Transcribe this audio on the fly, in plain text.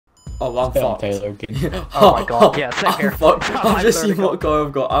Oh, I'm fucked. Taylor. Oh my god, yeah, same here. I'm fucked. I've just seen what car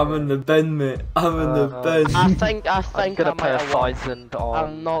I've got. I'm in the bin, mate. I'm in the bin. I think I'm gonna pay 1,000 on.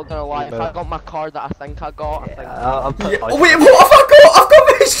 I'm not gonna lie, if I got my car that I think I got, I'll put Oh, wait, what have I got? I've got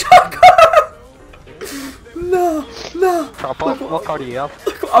my shotgun! No, no. What car do you have?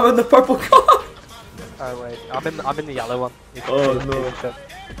 I'm in the purple car. Oh wait, I'm in the yellow one. Oh no.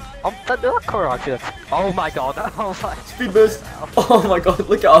 That car actually. Oh my god. Oh my. Speed boost. Oh my god,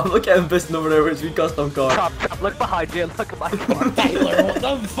 look at him boosting over there with his custom car. Trap, look behind you, look at my car. Taylor, what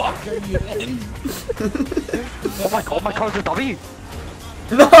the fuck are you in? Oh my god, my car's a W.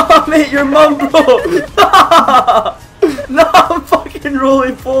 No, mate, your mum, bro. No, I'm fucking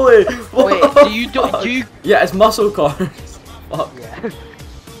roly poly. Wait, do you? Yeah, it's muscle cars. Fuck.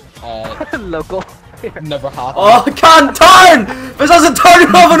 Local. Never happened. Oh, I can't turn! This doesn't turn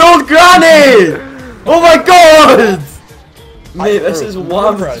off an old granny! Oh my god! Mate, this is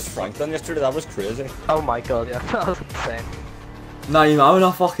one. Franklin yesterday, that was crazy. Oh my god, yeah, that was insane. Nah, I'm in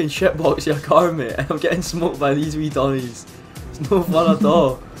a fucking shitbox of your car, mate. I'm getting smoked by these wee donnies. It's no fun at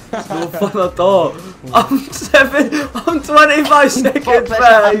all. It's no fun at all. I'm 25 seconds I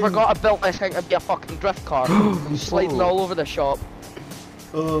back. forgot I built this thing to be a fucking drift car. I'm sliding all over the shop.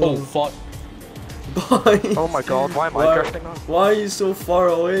 Oh fuck. Boy. Oh my god, why am I drifting now? Why are you so far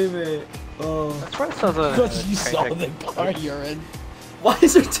away, mate? Oh. That's where it says a. Because you saw the car you're in. Why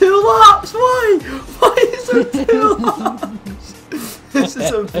is there 2 laps? Why? Why is there 2 laps? This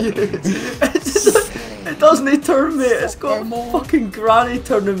is abuse. It doesn't turn, mate. It's got a fucking granny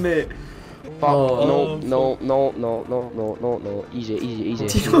turning, mate. No, easy.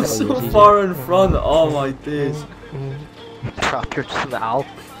 You're so far in front. Oh my days. Trap, you're just in the L.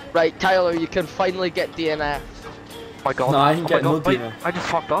 Right, Tyler, you can finally get DNF. Oh my god. No, I ain't getting no wait, DNF. I just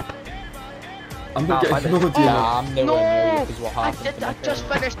fucked up. I'm not getting no DNF. Nah, I'm nowhere near you No! because what I happened to I my just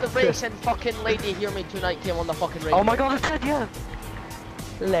car. finished the race and fucking Lady Hear Me Tonight came on the fucking radio. Oh my god, it said yeah.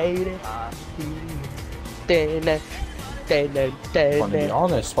 Lady. Want to be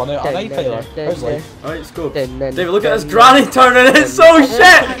honest, want to Taylor? How's life? Alright, let's go. David, look at this granny turning. It's so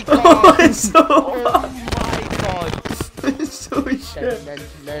shit! Oh, it's so Oh bad. my god. It's so shit. Look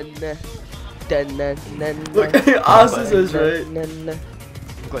Look at your asses is right. I'm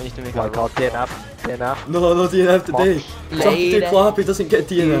going to make my god, DNF. No DNF today. Lady. Dr. Clappy doesn't get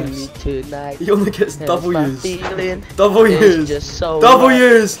DNFs. Tonight. He only gets W's. Feeling W's. just so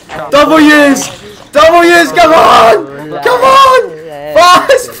W's. W's. W's. Come on. Come on. 5,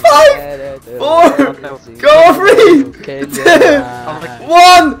 4, go 3, 2,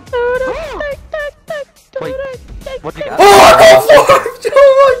 1. Wait, what do you got? Oh, I got 4.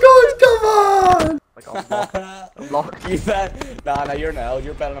 Oh my god, come on. Lock. You bet. Nah, you're an L.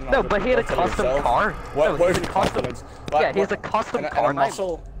 You're better than No, but he had a custom car. No, Where's he the had a custom. confidence? Yeah, he has a custom car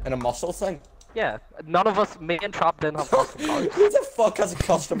now. In a muscle thing? Yeah, none of us, me and Trap didn't have custom cars. Who the fuck has a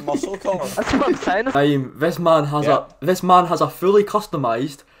custom muscle car? That's what I'm saying. This man has a fully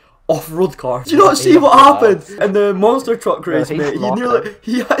customized off-road car. Do you not see what happened in the monster truck race, he's mate? locked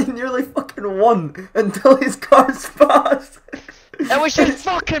He nearly fucking won until his car spashed. It was just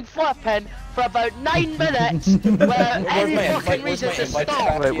fucking flipping for about 9 minutes where any fucking reason to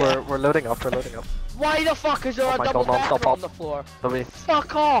stop. Wait, we're loading up, Why the fuck is there Oh a my double God, non-stop decker on up. the floor? Let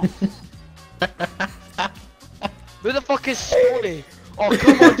Fuck off! Who the fuck is Stoney? Oh,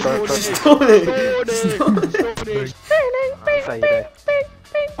 come on, Stoney! Stoney. Stoney!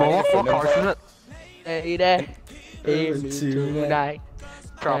 what cars is it? Lady, hear me tonight.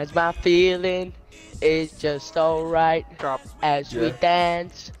 Cause my feeling is just alright. Drop. As we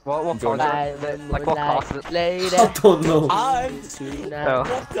dance What cars by is the it? Like what cost is moonlight. it? Lady, I don't know. I'm tonight. No.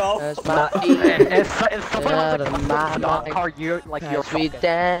 what Cause the my fuck? feeling It's something like the Out of custom my Sedan mind. car you like your as we fucking.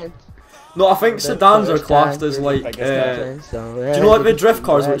 dance. No, I think sedans are classed as like. Like Do you know like the drift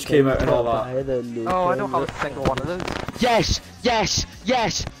cars which came out and all that? Oh, I don't have a single one of those. Yes!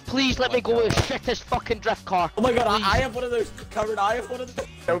 Please let me go with the shittest fucking drift car. Oh my god, I have one of those covered. I have one of those.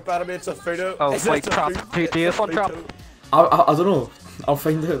 Don't better me, it's a photo. Oh, It's wait, a Trap. photo. Do you have one, Trap? I don't know. I'll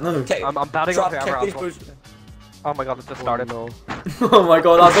find out now. Okay, I'm betting Trap, on whoever kick these else. boots. Oh my god, it just started. No. Oh my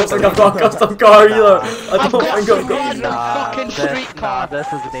god, I don't think I've got a custom car either. I I've don't got think some I've got. random fucking street car. This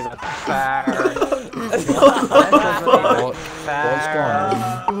isn't even fair. What's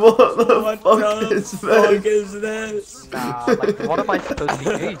What the What fuck the is fuck this? is this? Nah, like, what am I supposed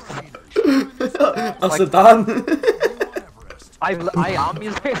to use? A sedan. I am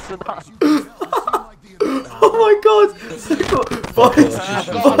using a Sedan. Oh my god! Boys! I've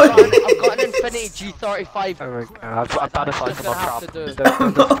got an Infinity G35. Oh my god, I'm about to find some have trap. to do.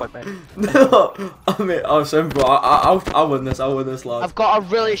 Don't disappoint me. No! I mean, oh, simple. I'll win this, lad. I've got a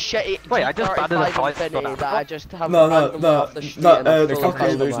really shitty Wait, I just banded a G35 fight Infinity for that I just have No, randomly off the street no, and I've the fully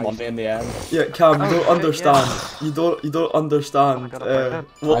company lose randomised. money in the end. Yeah, Cam, you don't Oh, understand. yeah. You don't understand what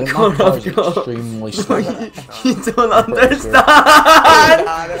And car that car's I've got. extremely slow. You don't understand!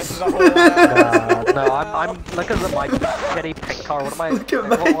 No, I'm look at my shitty pink car. What am I? Look at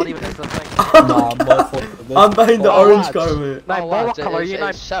What even is this thing? Nah, motherfucker, this I'm behind the fuck- orange lads. car, mate. No, Oh, what lads, colour are you?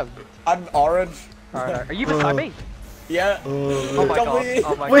 it's sound. I'm orange. Are you beside me? Yeah. Oh my god.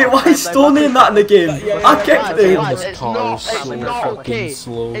 Oh my Wait, god. why is Stoney in that in the game? Yeah, I kicked Lads, him! lads, This it's car not, is it's so not fucking okay.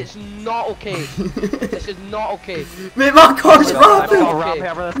 slow. It's not okay. This is not okay. Mate, my car's I'm rapid! gonna wrap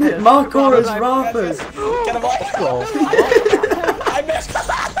whoever this Mate, is. my car is I'm- rapid! Get him off! I missed!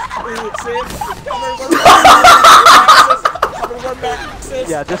 Save! Cover, we're back!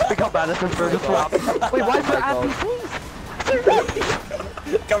 Yeah, just become Madison for just wrap. Wait, why is there NPCs?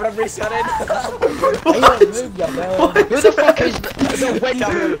 Cover him, reset it! Who the fuck is the wind?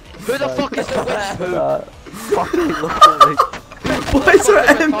 Who the fuck is the wind? Fucking literally. Why is there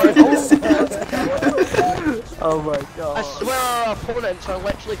NPCs? Oh my god. I swear our opponents are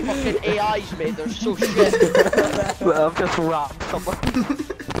literally fucking AIs, mate. They're so shit. I've just wrapped someone.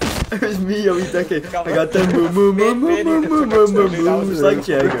 It was me, a wee dickhead. I got them moves like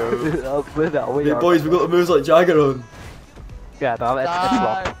Jagger. Hey boys, we got the moves like Jagger on. Yeah, no, it's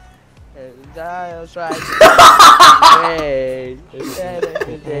wrong.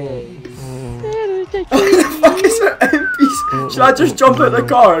 Fuck is there MPs? Should I just jump out the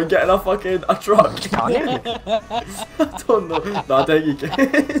car and get in a truck? Can you? I don't know. No, I think you can.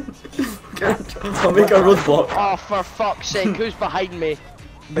 I'll make a roadblock. Oh, for fuck's sake, who's behind me?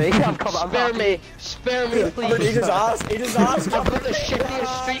 Me? I'm coming. Spare me, Eat please. his ass! Eat his ass! I've got the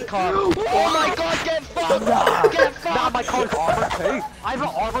shittiest street car. Oh my god, get fucked! Get Nah, fucked! my car's armored too. I have an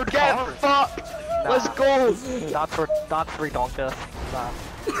armored Get car. fucked! Let's go! That's redonkulous. Nah.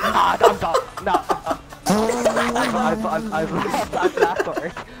 I'm done. Nah. I've left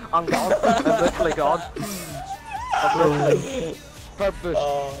already. I'm gone. I'm literally gone.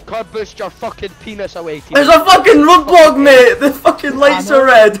 Car boost your fucking penis away, team. There's a fucking roadblock, mate! The fucking lights are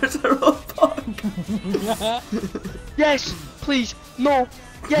red. There's a roadblock. Yes, please, no,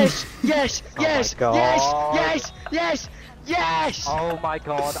 yes, yes, yes, God. yes. Oh my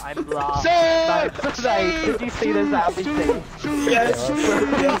god, I'm lost. Sir! Did you see this NPC? Yes!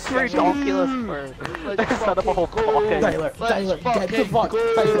 It's ridiculous for set up a whole pocket. Tyler, get the fuck!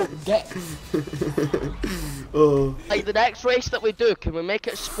 Tyler, get! Oh. Like the next race that we do, can we make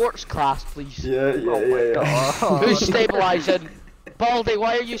it sports class, please? Yeah. Who's stabilising? Baldy,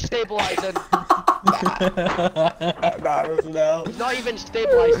 why are you stabilising? No. He's not even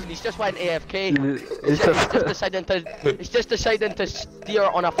stabilising, he's just went AFK. He's just deciding to steer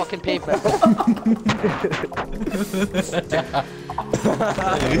on a fucking pavement.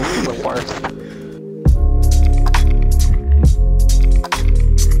 The worst.